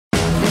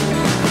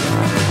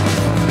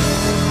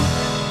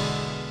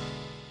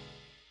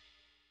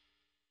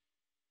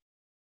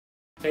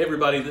Hey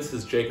everybody, this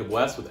is Jacob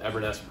West with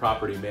Evernest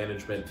Property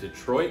Management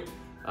Detroit,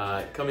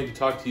 coming to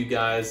talk to you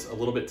guys a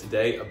little bit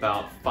today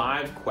about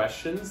 5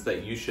 questions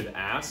that you should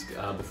ask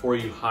before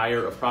you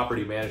hire a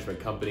property management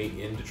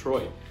company in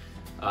Detroit.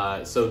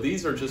 So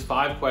these are just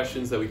 5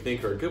 questions that we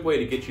think are a good way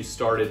to get you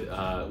started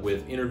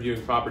with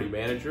interviewing property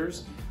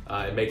managers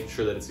and making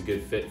sure that it's a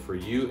good fit for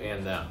you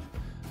and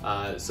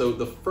them. So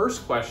the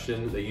first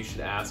question that you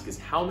should ask is,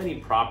 how many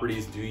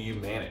properties do you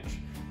manage?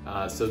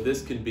 So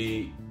this can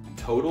be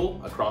total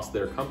across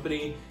their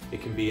company,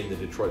 it can be in the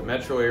Detroit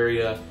metro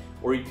area,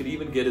 or you could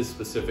even get as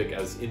specific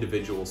as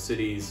individual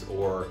cities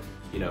or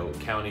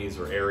counties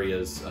or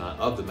areas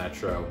of the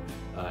metro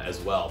as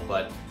well.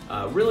 But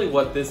really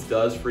what this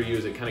does for you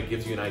is it kind of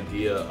gives you an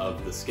idea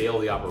of the scale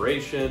of the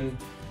operation,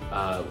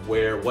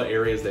 what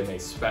areas they may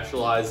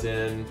specialize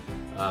in,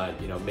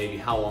 maybe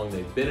how long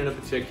they've been in a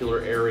particular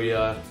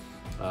area,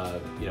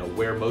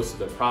 where most of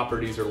their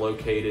properties are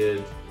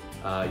located.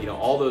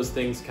 All those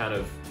things kind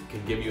of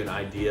can give you an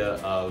idea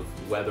of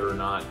whether or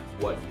not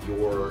what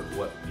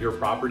your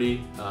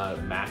property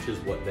matches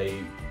what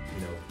they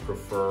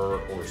prefer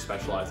or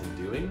specialize in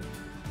doing.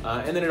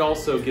 And then it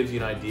also gives you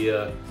an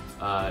idea,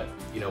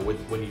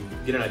 when you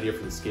get an idea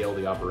for the scale of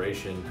the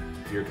operation,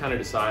 you're kind of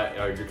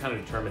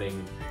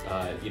determining,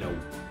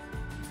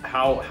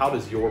 how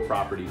does your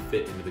property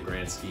fit into the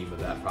grand scheme of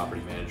that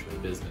property management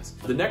business.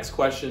 The next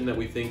question that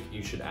we think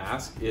you should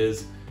ask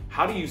is,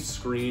 how do you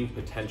screen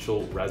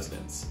potential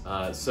residents?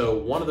 So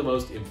one of the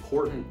most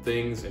important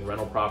things in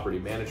rental property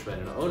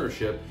management and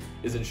ownership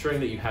is ensuring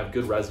that you have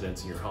good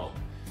residents in your home.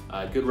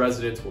 Good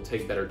residents will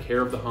take better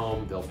care of the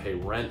home, they'll pay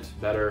rent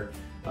better,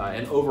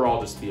 and overall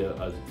just be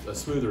a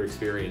smoother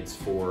experience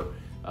for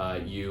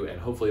you,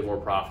 and hopefully a more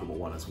profitable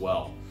one as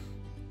well.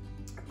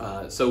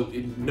 So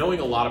knowing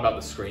a lot about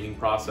the screening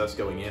process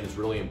going in is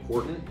really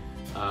important.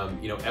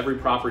 Every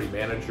property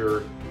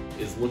manager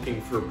is looking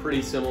for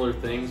pretty similar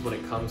things when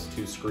it comes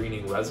to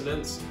screening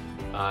residents.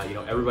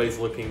 Everybody's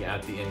looking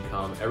at the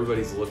income,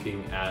 everybody's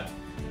looking at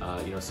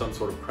some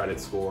sort of credit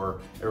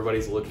score,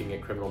 everybody's looking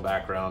at criminal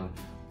background.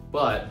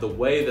 But the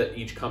way that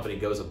each company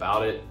goes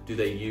about it, do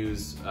they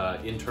use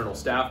internal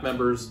staff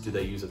members? Do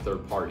they use a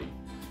third party?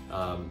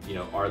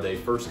 Are they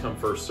first come,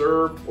 first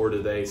serve, or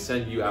do they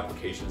send you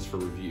applications for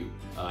review?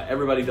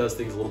 Everybody does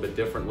things a little bit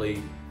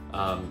differently.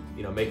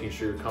 Making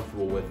sure you're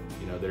comfortable with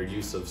their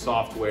use of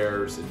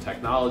softwares and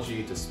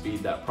technology to speed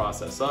that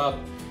process up,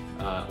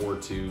 or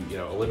to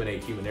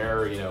eliminate human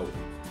error.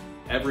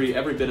 Every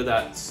bit of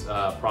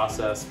that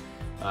process,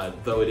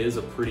 though it is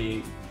a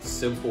pretty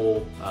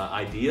simple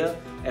idea,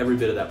 every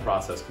bit of that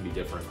process can be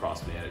different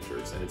across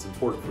managers, and it's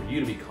important for you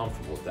to be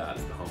comfortable with that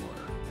as the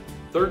homeowner.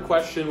 Third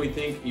question we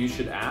think you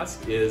should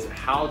ask is,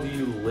 how do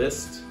you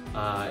list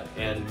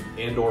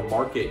and or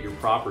market your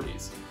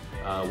properties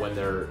when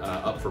they're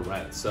up for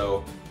rent?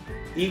 So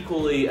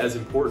equally as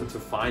important to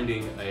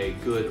finding a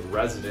good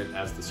resident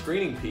as the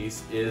screening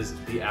piece is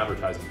the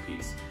advertising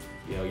piece.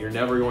 You're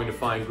never going to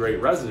find great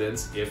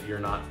residents if you're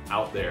not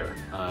out there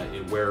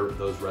where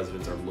those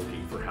residents are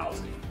looking for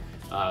housing.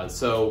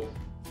 So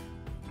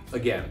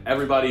again,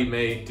 everybody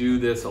may do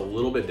this a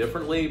little bit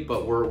differently,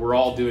 but we're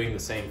all doing the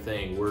same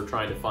thing. We're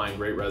trying to find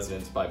great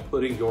residents by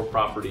putting your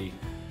property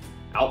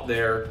out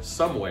there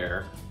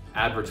somewhere,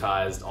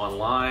 advertised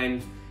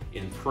online,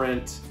 in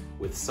print,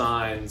 with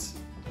signs,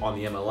 on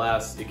the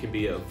MLS. It can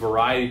be a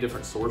variety of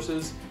different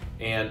sources,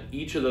 and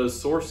each of those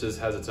sources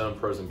has its own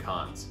pros and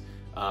cons.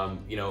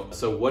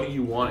 So what do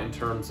you want in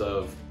terms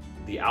of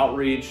the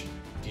outreach?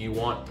 Do you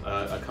want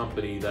a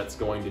company that's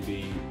going to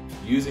be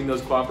using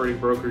those cooperating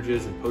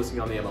brokerages and posting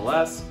on the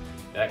MLS?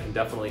 That can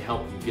definitely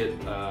help you get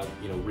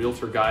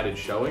realtor guided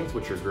showings,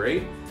 which are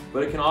great,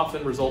 but it can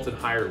often result in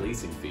higher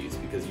leasing fees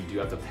because you do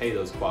have to pay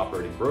those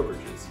cooperating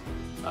brokerages.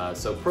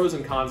 So pros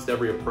and cons to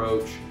every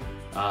approach,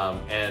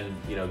 and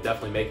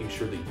definitely making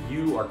sure that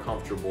you are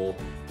comfortable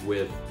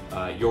with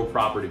your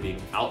property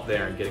being out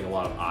there and getting a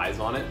lot of eyes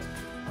on it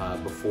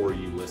before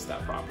you list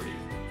that property.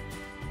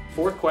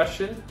 Fourth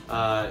question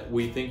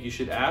we think you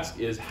should ask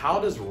is, how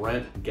does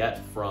rent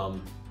get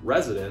from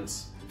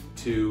residents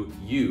to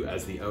you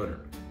as the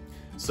owner?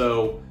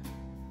 So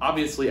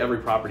obviously every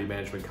property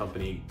management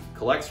company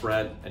collects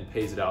rent and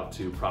pays it out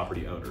to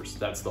property owners.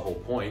 That's the whole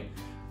point.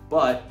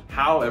 But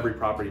how every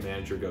property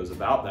manager goes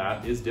about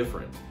that is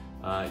different.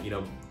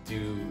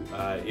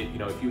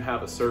 If you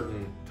have a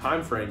certain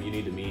time frame you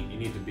need to meet, you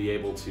need to be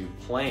able to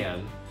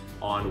plan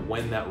on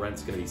when that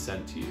rent's going to be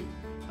sent to you.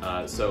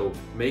 So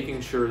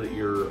making sure that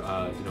your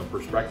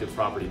prospective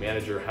property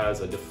manager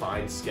has a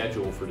defined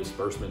schedule for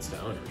disbursements to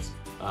owners.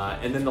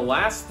 And then the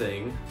last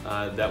thing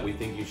that we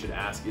think you should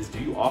ask is, do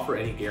you offer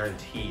any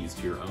guarantees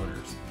to your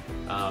owners?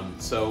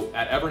 So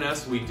at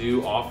Evernest we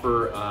do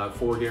offer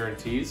 4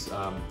 guarantees.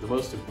 The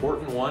most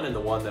important one, and the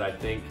one that I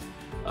think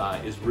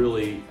is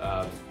really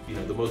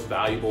the most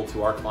valuable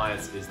to our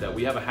clients, is that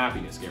we have a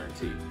happiness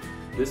guarantee.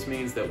 This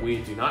means that we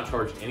do not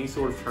charge any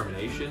sort of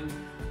termination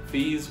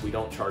fees, we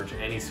don't charge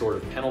any sort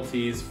of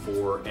penalties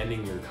for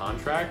ending your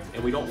contract,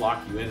 and we don't lock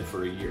you in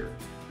for a year.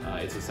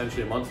 It's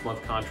essentially a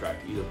month-to-month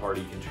contract. Either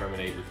party can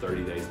terminate with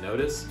 30 days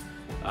notice.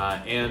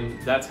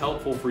 And that's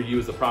helpful for you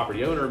as a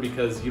property owner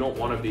because you don't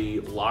want to be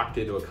locked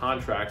into a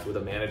contract with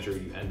a manager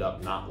you end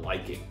up not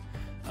liking.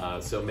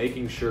 So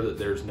making sure that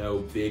there's no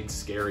big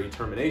scary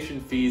termination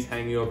fees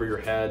hanging over your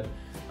head,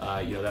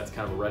 that's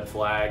kind of a red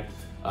flag.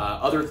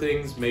 Other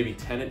things, maybe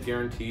tenant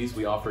guarantees.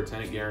 We offer a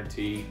tenant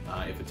guarantee.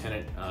 If a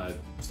tenant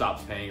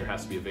stops paying or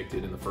has to be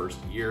evicted in the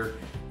first year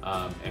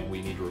and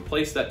we need to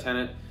replace that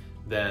tenant,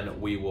 then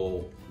we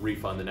will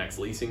refund the next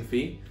leasing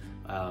fee.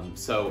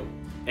 So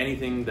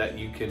anything that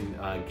you can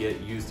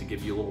use to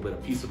give you a little bit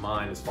of peace of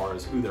mind as far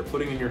as who they're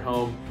putting in your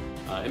home,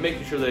 and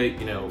making sure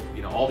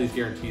that all these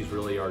guarantees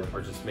really are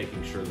just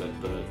making sure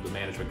that the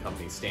management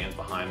company stands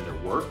behind their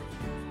work,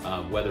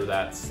 whether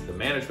that's the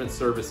management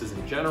services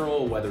in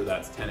general, whether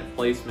that's tenant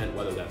placement,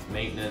 whether that's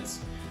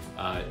maintenance.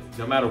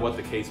 No matter what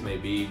the case may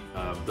be,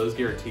 those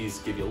guarantees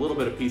give you a little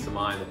bit of peace of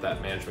mind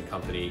that management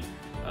company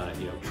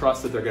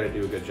trusts that they're going to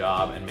do a good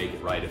job and make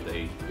it right if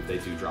they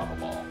do drop a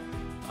ball.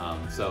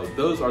 So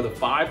those are the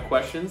 5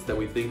 questions that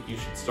we think you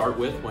should start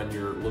with when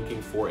you're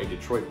looking for a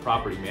Detroit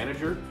property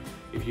manager.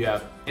 If you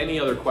have any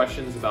other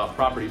questions about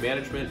property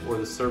management or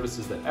the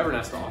services that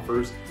Evernest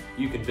offers,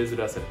 you can visit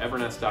us at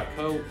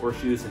evernest.co or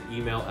shoot us an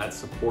email at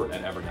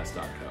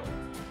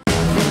support@evernest.co.